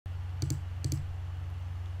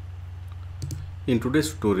In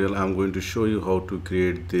today's tutorial, I'm going to show you how to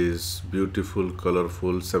create this beautiful,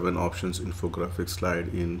 colorful 7 options infographic slide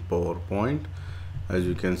in PowerPoint. As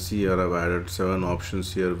you can see here, I've added 7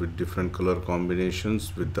 options here with different color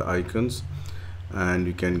combinations with the icons, and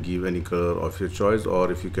you can give any color of your choice,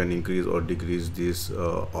 or if you can increase or decrease these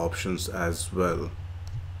options as well.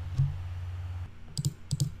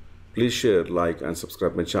 Please share, like and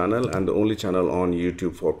subscribe my channel, and the only channel on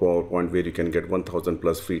YouTube for PowerPoint where you can get 1000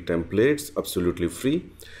 plus free templates absolutely free.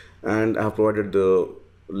 And I have provided the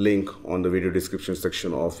link on the video description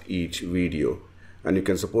section of each video, and you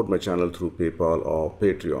can support my channel through PayPal or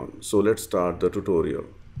Patreon. So let's start the tutorial.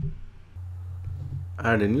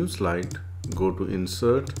 Add a new slide, go to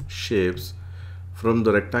insert shapes. From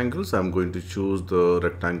the rectangles, I'm going to choose the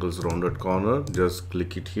rectangle's rounded corner. Just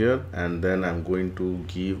click it here, and then I'm going to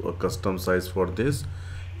give a custom size for this.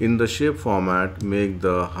 In the shape format, make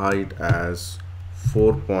the height as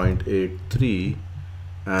 4.83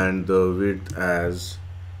 and the width as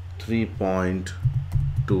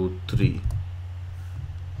 3.23.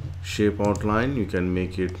 Shape outline, you can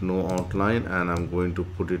make it no outline, and I'm going to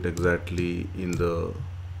put it exactly in the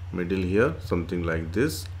middle here, something like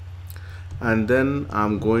this. And then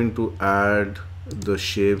I'm going to add the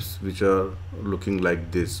shapes which are looking like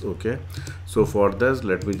this. Okay, so for this,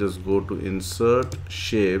 let me just go to insert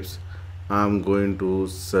shapes. I'm going to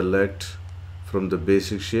select from the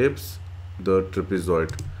basic shapes the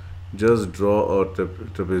trapezoid. Just draw a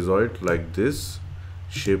trapezoid like this.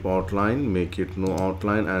 Shape outline, make it no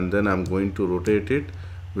outline, and then I'm going to rotate it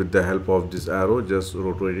with the help of this arrow. Just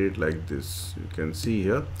rotate it like this, you can see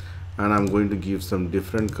here, and I'm going to give some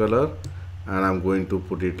different color, and I'm going to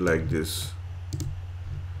put it like this.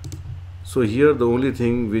 So here the only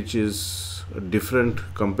thing which is different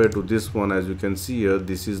compared to this one, as you can see here,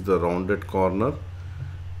 this is the rounded corner,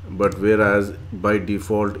 but whereas by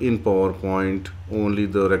default in PowerPoint only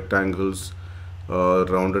the rectangles,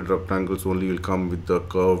 rounded rectangles only will come with the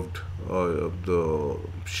curved the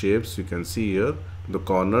shapes. You can see here the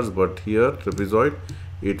corners, but here trapezoid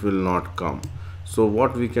it will not come. So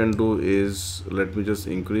what we can do is, let me just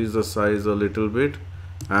increase the size a little bit,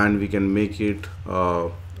 and we can make it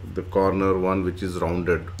the corner one which is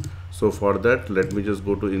rounded. So for that, let me just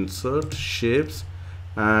go to insert shapes,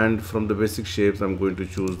 and from the basic shapes I'm going to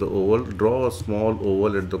choose the oval. Draw a small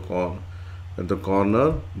oval at the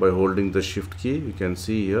corner by holding the shift key, you can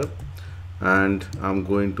see here, and I'm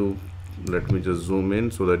going to, let me just zoom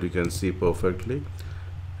in so that you can see perfectly.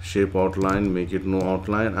 Shape outline, make it no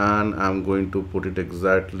outline, and I'm going to put it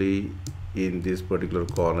exactly in this particular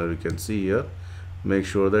corner. You can see here, make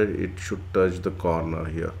sure that it should touch the corner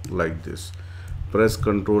here like this. Press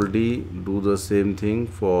Ctrl D, do the same thing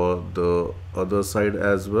for the other side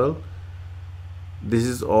as well. This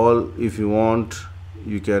is all. If you want,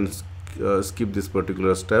 you can skip this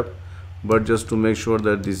particular step, but just to make sure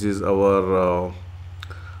that this is our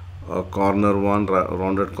corner one,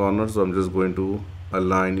 rounded corner, so I'm just going to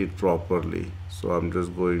align it properly. So I'm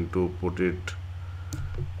just going to put it,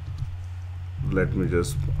 let me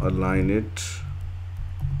just align it.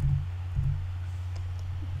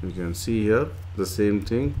 You can see here the same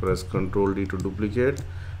thing. Press Ctrl D to duplicate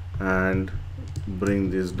and bring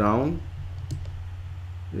this down.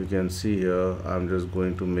 You can see here I'm just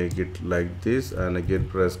going to make it like this, and again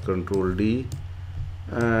press Ctrl D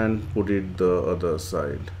and put it the other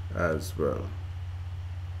side as well.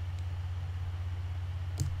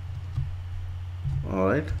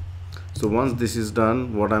 Alright, so once this is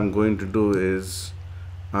done, what I'm going to do is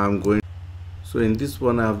so in this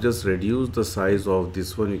one I have just reduced the size of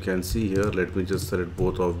this one. You can see here, let me just select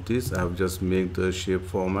both of these. I have just made the shape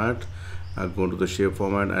format. I'll go to the shape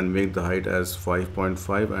format and make the height as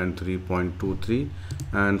 5.5 and 3.23,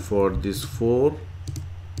 and for these 4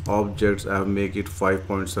 objects I have make it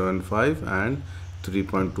 5.75 and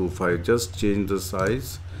 3.25. just change the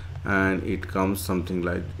size and it comes something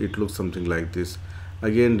like, it looks something like this.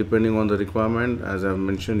 Again, depending on the requirement, as I've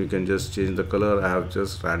mentioned, you can just change the color. I have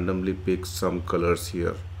just randomly picked some colors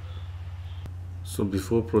here. So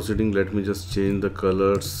before proceeding, let me just change the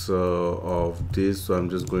colors of this. So I'm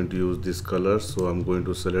just going to use this color. So I'm going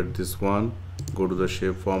to select this one, go to the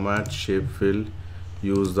shape format, shape fill,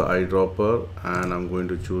 use the eyedropper, and I'm going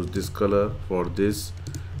to choose this color. For this,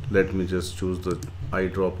 let me just choose the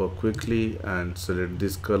eyedropper quickly and select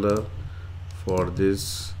this color. For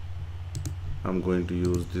this, I'm going to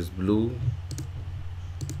use this blue,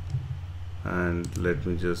 and let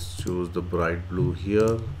me just choose the bright blue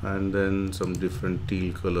here, and then some different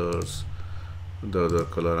teal colors. The other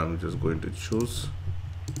color I'm just going to choose.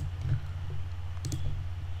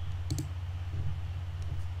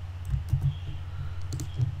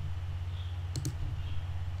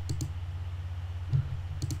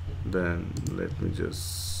 Then let me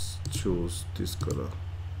just choose this color.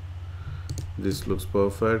 This looks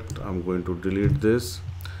perfect. I'm going to delete this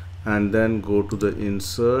and then go to the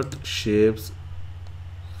insert shapes.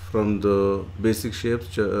 From the basic shapes,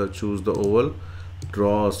 choose the oval.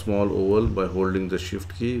 Draw a small oval by holding the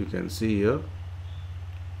shift key. You can see here.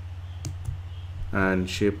 And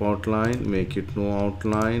shape outline, make it no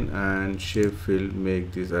outline, and shape fill,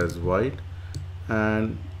 make this as white,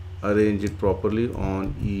 and arrange it properly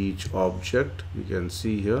on each object. You can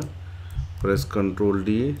see here. Press Ctrl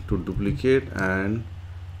D to duplicate and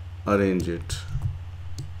arrange it.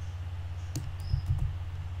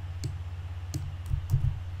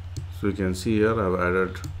 So you can see here I've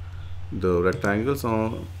added the rectangles.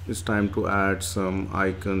 Now it's time to add some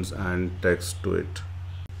icons and text to it.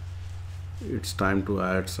 It's time to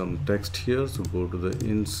add some text here, so go to the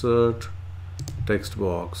insert text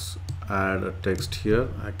box, add a text here.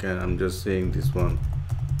 I'm just saying this one,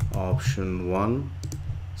 option 1,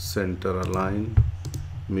 center align,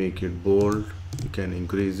 make it bold. You can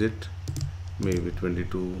increase it, maybe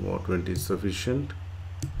 22 or 20 is sufficient,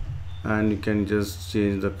 and you can just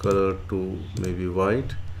change the color to maybe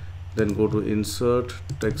white. Then go to insert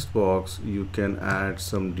text box. You can add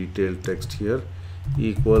some detailed text here,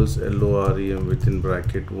 equals LOREM within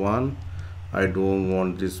bracket 1. I don't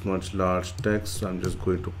want this much large text, so I'm just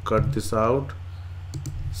going to cut this out.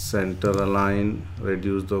 Center align,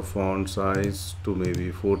 reduce the font size to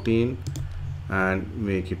maybe 14 and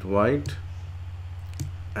make it white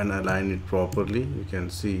and align it properly. You can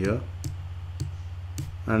see here.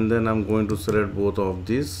 And then I'm going to select both of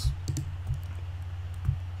these.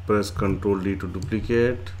 Press Ctrl D to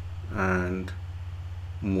duplicate and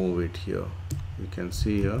move it here. You can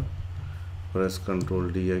see here. Press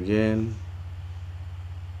Ctrl D again.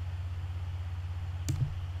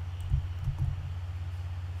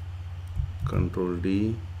 Ctrl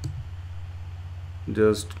D.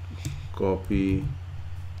 Just copy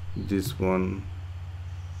this one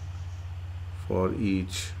for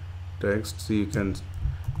each text. So you can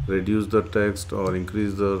reduce the text or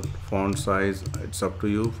increase the font size. It's up to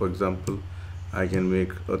you. For example, I can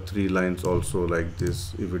make 3 lines also like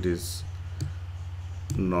this. If it is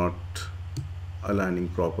not aligning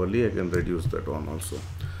properly, I can reduce that one also.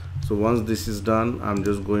 So once this is done, I'm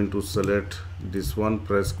just going to select this one,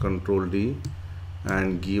 press Ctrl D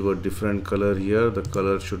and give a different color here. The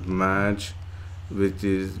color should match with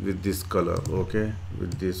this color. Okay,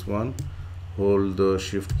 with this one, hold the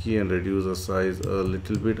shift key and reduce the size a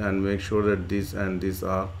little bit and make sure that this and this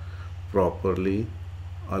are properly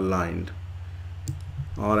aligned.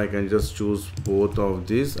 Or I can just choose both of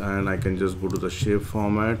these and I can just go to the shape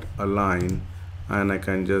format, align, and I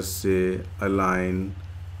can just say align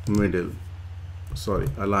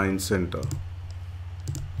align center.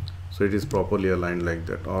 So it is properly aligned like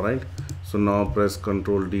that. Alright, so now press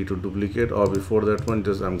Ctrl D to duplicate, or before that one,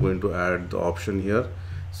 just I'm going to add the option here.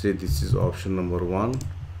 Say this is option number 1,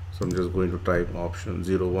 so I'm just going to type option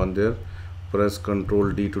 01 there. Press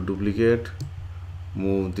Ctrl D to duplicate,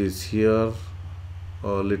 move this here a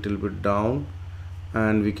little bit down,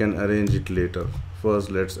 and we can arrange it later. First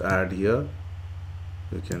let's add here.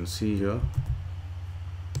 You can see here.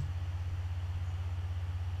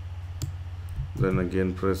 Then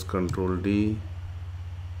again press Ctrl D.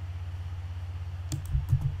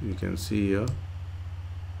 You can see here.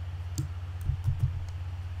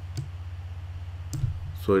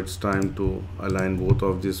 So it's time to align both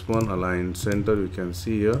of this one, align center. You can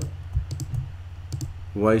see here.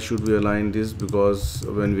 Why should we align this? Because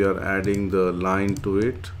when we are adding the line to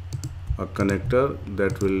it, a connector,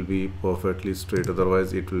 that will be perfectly straight,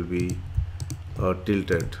 otherwise it will be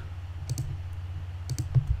tilted.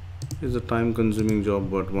 It's a time consuming job,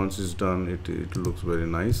 but once it's done, it looks very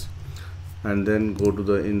nice. And then go to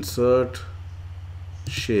the insert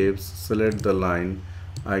shapes, select the line.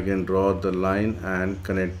 I can draw the line and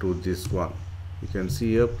connect to this one. You can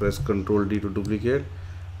see here, press Ctrl D to duplicate,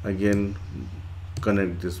 again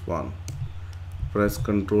connect this one. Press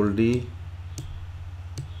Ctrl D,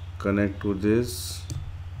 connect to this.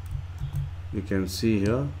 You can see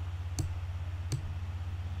here.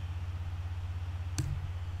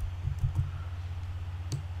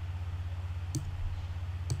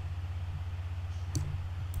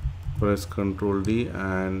 Press Ctrl D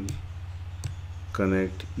and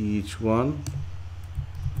connect each one.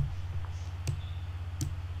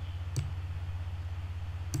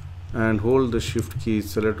 And hold the shift key,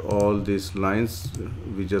 select all these lines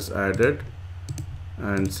we just added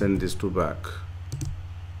and send this to back.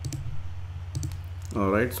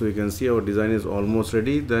 Alright, so you can see our design is almost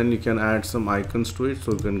ready. Then you can add some icons to it.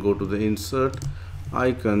 So you can go to the insert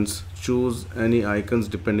icons, choose any icons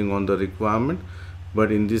depending on the requirement,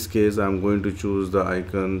 but in this case I'm going to choose the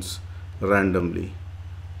icons randomly.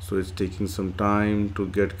 So it's taking some time to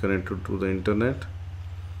get connected to the internet.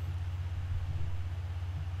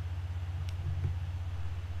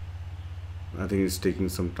 I think it's taking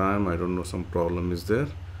some time. I don't know, some problem is there.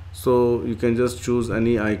 So you can just choose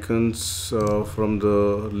any icons from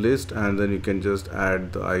the list, and then you can just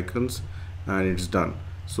add the icons and it's done.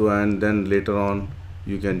 So and then later on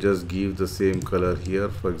you can just give the same color here.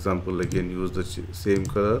 For example, again use the same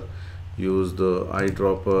color, use the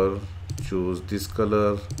eyedropper, choose this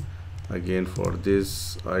color. Again for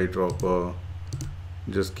this eyedropper,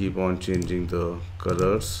 just keep on changing the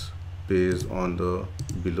colors based on the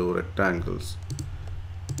below rectangles.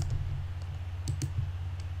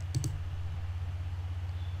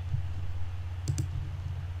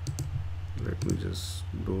 Let me just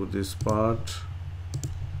do this part.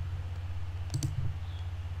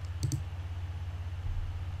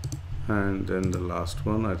 And then the last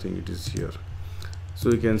one, I think it is here. So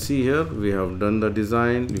you can see here we have done the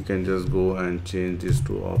design. You can just go and change this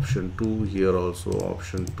to option 2. Here also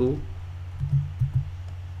option 2,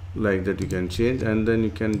 like that you can change, and then you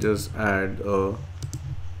can just add a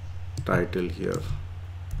title here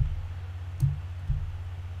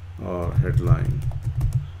or headline.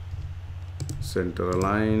 Center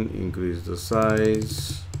align, increase the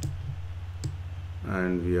size,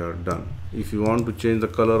 and we are done. If you want to change the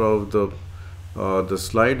color of the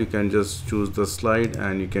slide, you can just choose the slide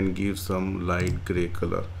and you can give some light gray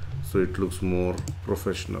color so it looks more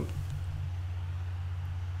professional.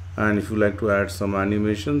 And if you like to add some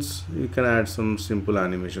animations, you can add some simple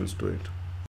animations to it.